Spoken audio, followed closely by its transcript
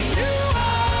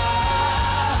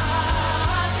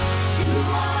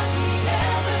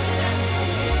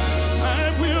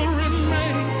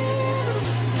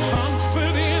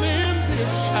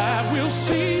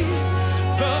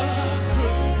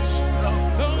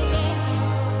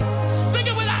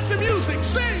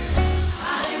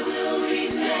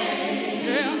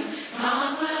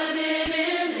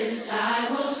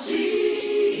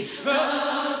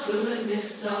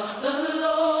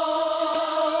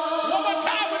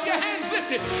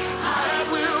I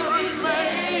will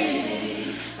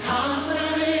remain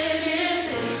confident in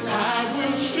this. I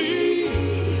will see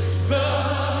the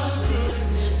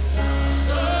goodness of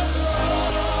the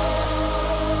Lord.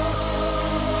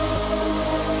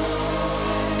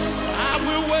 I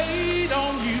will wait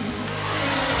on you.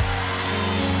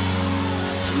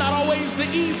 It's not always the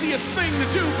easiest thing to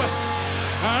do, but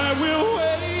I will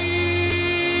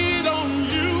wait on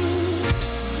you.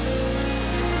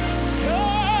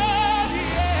 Oh,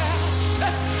 yes.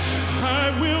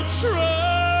 I will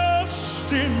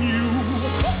trust in you.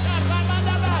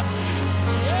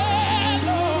 Yeah,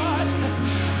 Lord.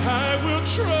 I will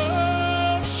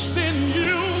trust in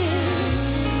you.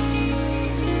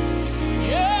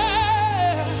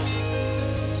 Yeah.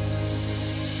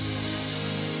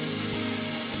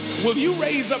 Will you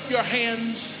raise up your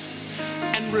hands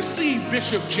and receive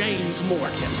Bishop James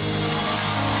Morton?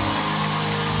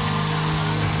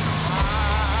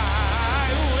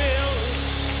 I will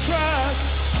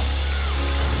trust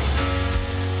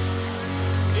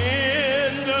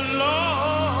in the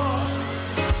Lord.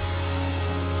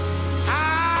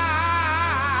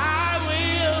 I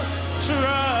will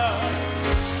trust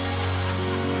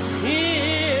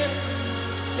in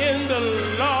the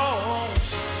Lord.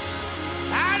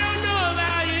 I don't know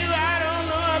about you, I don't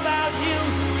know about you,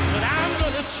 but I'm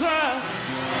gonna trust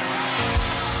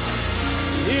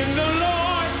in the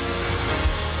Lord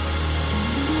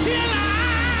till I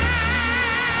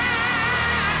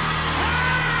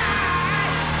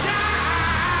die.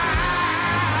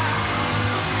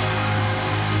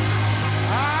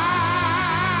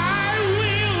 I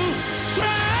will trust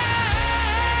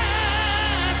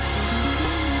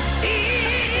in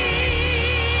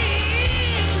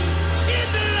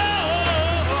the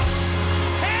Lord.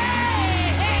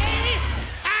 Hey,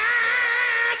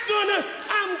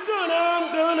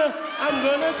 I'm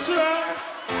gonna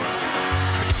trust.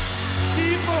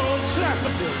 Keep on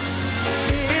trusting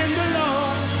in the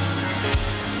Lord.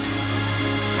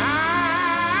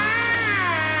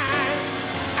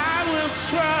 I will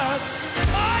trust.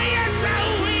 Oh yes, I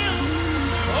will.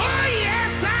 Oh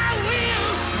yes, I will.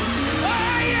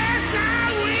 Oh yes, I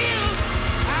will.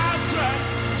 I'll trust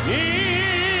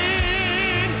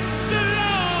in the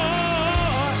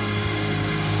Lord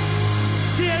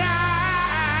till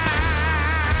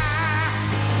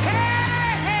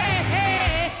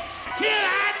till I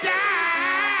die.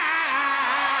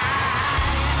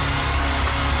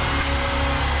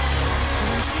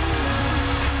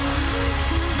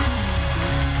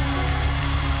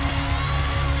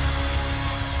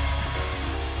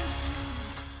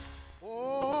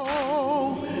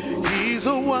 Oh, he's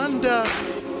a wonder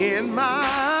in my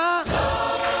I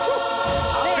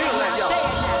feel that,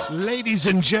 y'all. Ladies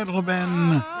and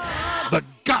gentlemen, the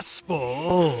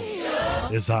gospel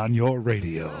is on your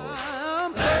radio.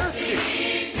 I'm thirsty.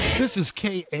 This is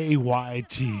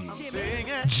KAYT,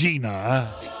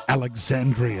 Gina,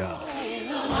 Alexandria,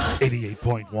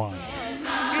 88.1.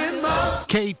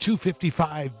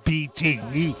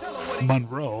 K255BT,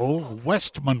 Monroe,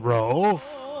 West Monroe,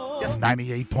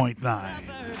 98.9.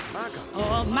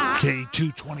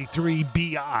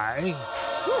 K223BI,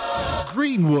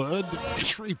 Greenwood,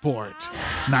 Shreveport,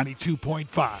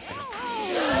 92.5.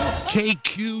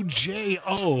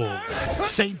 KQJO,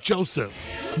 St. Joseph,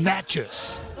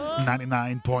 Natchez,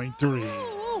 99.3.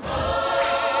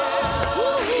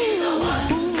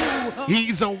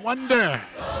 He's a wonder.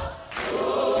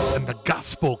 And the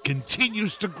gospel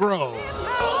continues to grow.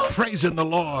 Praising the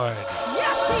Lord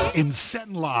in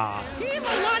Senla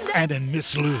and in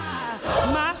Miss Lou.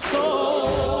 My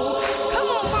soul. Come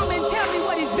on, mama, and tell me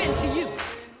what he's been to you.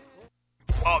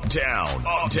 Uptown,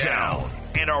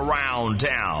 and around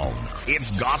town.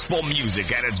 It's gospel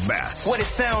music at its best. What it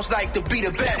sounds like to be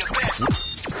the best.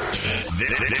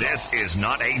 This is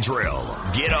not a drill.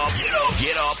 Get up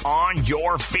on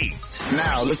your feet.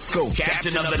 Now let's go.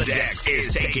 Captain of the Deck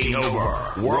is taking over.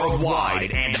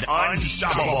 Worldwide and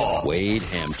unstoppable. Wade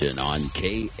Hampton on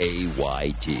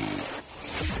KAYT.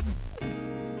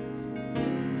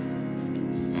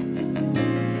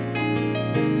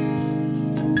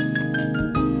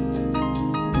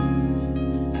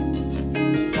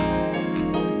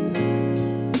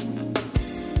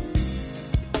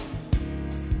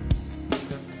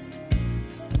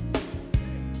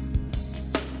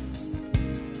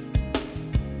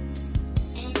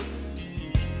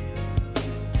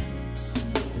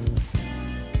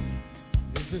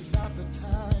 This is not the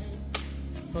time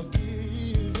for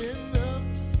giving up.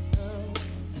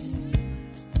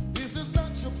 This is not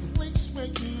your place where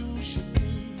you should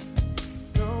be.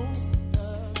 No,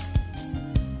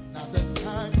 not the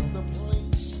time or the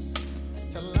place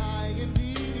to lie in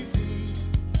defeat.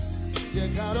 You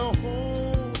gotta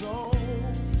hold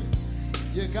on.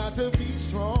 You got to be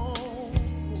strong.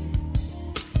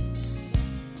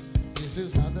 This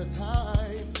is not the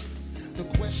time to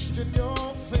question your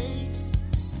faith.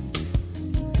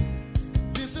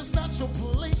 This is not your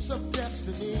place of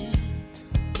destiny.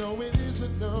 No, it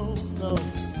isn't. No, no.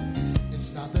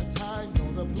 It's not the time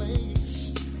nor the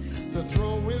place to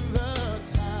throw in the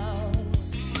towel.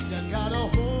 You gotta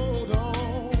hold on.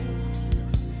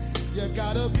 You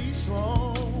gotta be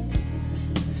strong.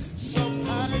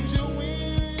 Sometimes you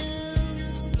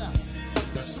win,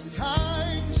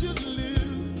 sometimes you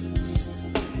lose.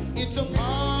 It's a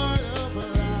part of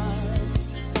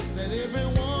life that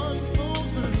everyone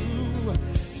goes through.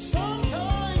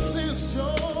 Sometimes there's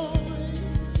joy,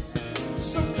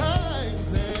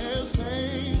 sometimes there's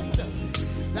pain.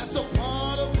 That's a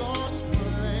part of God's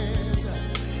plan,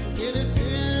 and it's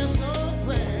His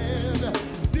plan.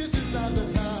 This is not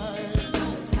the time.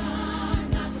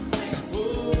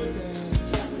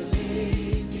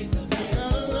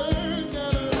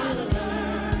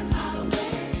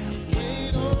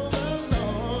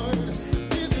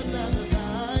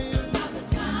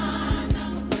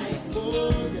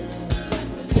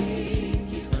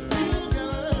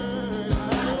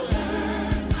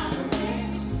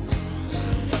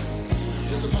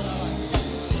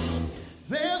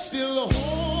 There's still a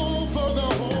hope for the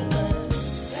homeland.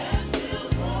 There's still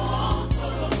hope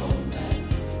for the homeland.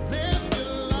 There's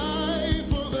still life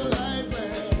for the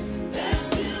lifeline. There's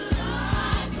still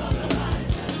life for the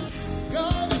lifeline.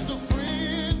 God is a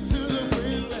friend to the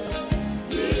friendless.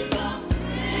 He's a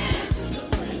friend to the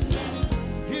friendless.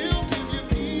 He'll give you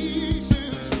peace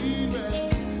and sweet rest.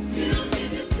 He'll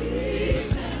give you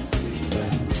peace and sweet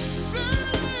rest. There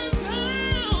is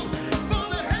help for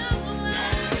the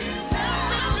helpless.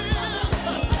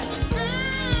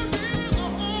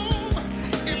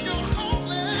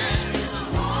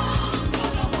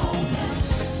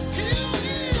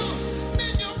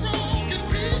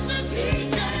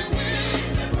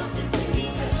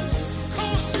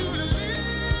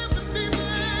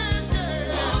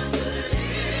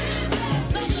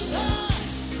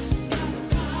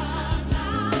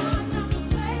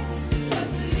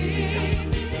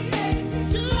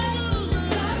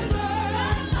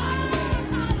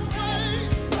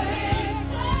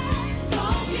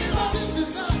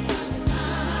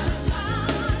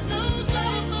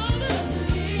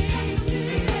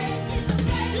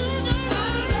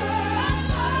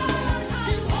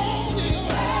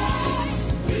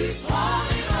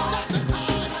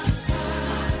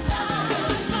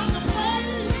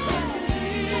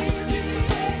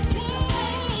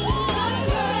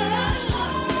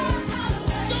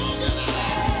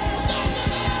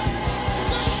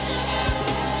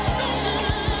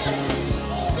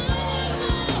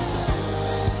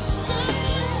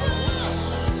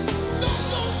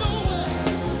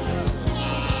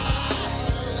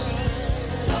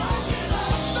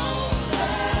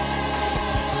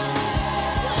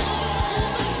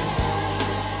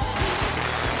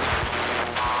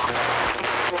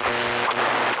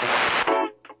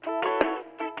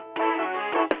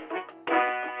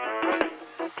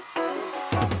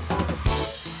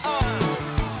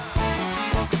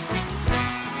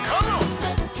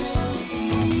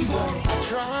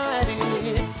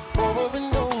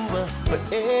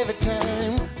 Every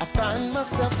time I find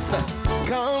myself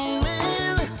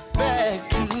coming back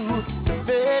to the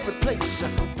very place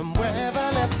from wherever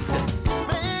I left.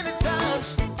 Many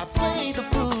times I played the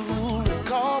fool and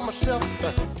called myself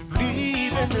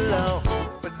leaving the law.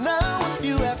 But now if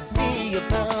you ask me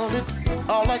about it,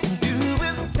 all I can do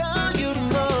is tell you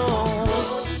no.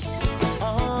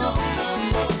 Oh,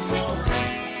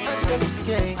 I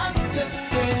just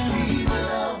can't leave it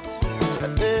out.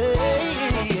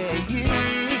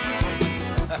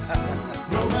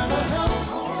 No matter how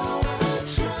hard I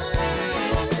try,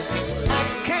 I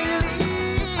can't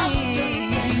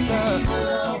leave.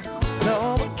 No,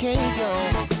 I can't go.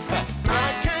 I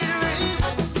can't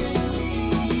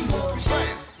leave. Say,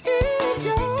 if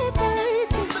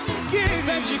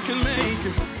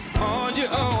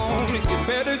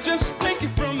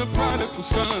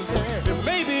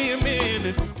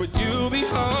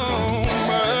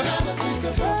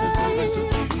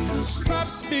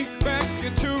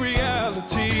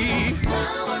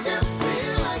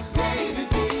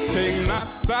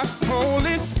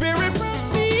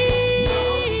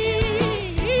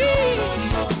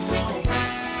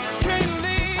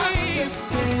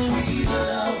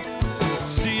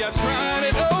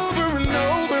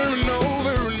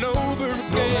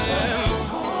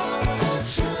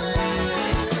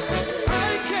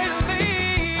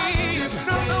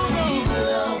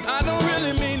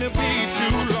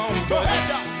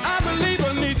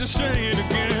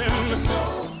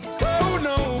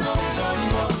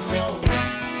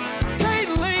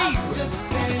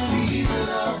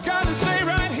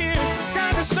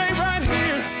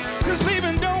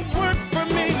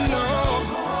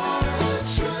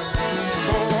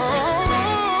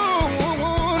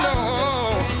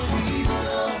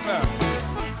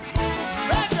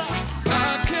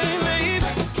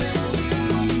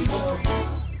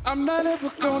I'm not ever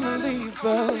gonna leave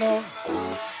the Lord.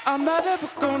 I'm not ever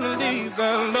gonna leave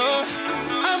the Lord.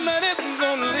 I'm not ever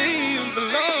gonna leave the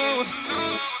Lord.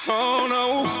 Oh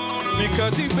no,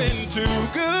 because he's been too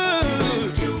good.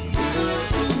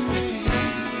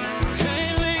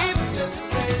 Can't leave.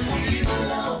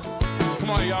 Come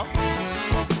on, y'all.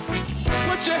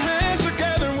 Put your hands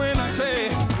together when I say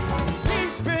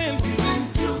he's been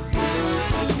too good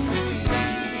to me.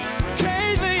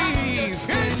 Can't leave.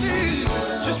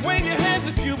 Just wave your hands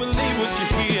if you believe what you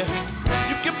hear.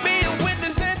 You can be a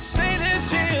witness and say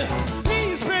this here.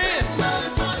 He's been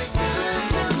mighty good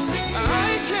to me.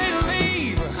 I can't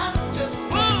leave.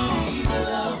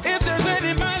 If there's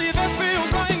anybody that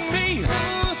feels like me,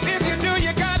 if you do,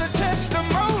 you got a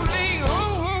testimony.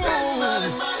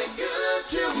 Mighty good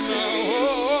to me.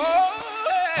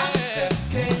 I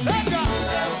just can't leave.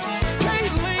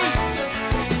 Can't leave.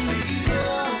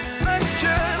 I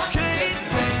just can't.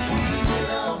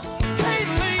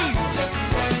 Can't leave.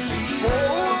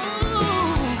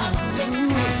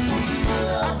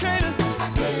 I can't.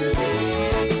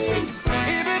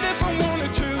 Even if I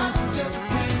wanted to.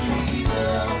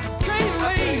 Can't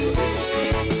leave.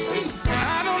 I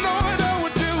don't know what I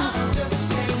would do.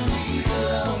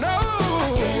 No.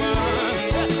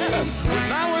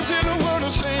 When I was in the world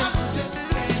of sin.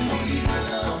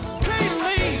 Can't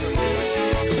leave.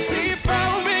 He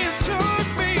found me and took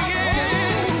me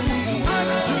in. I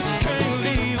just can't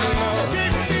leave the Lord.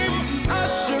 I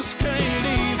just can't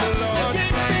leave the Lord.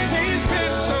 He's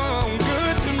been so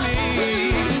good to me.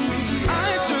 I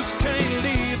just can't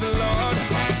leave the Lord.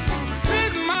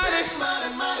 Been mighty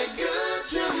good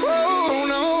to me. Oh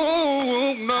no,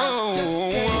 no,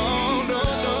 oh, no,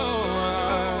 no.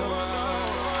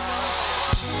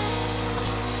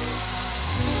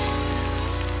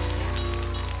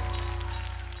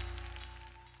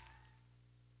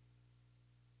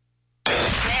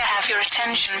 May I have your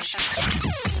attention?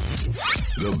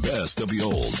 The best of the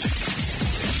old.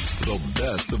 The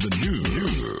best of the new.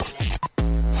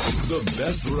 The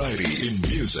best variety in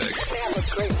music. We have a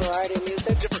great variety of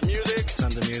music. Different music.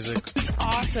 Tons of music. It's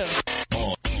awesome.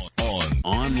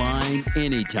 Online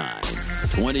anytime,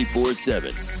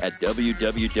 24/7 at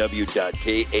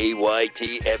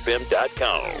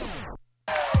www.kaytfm.com.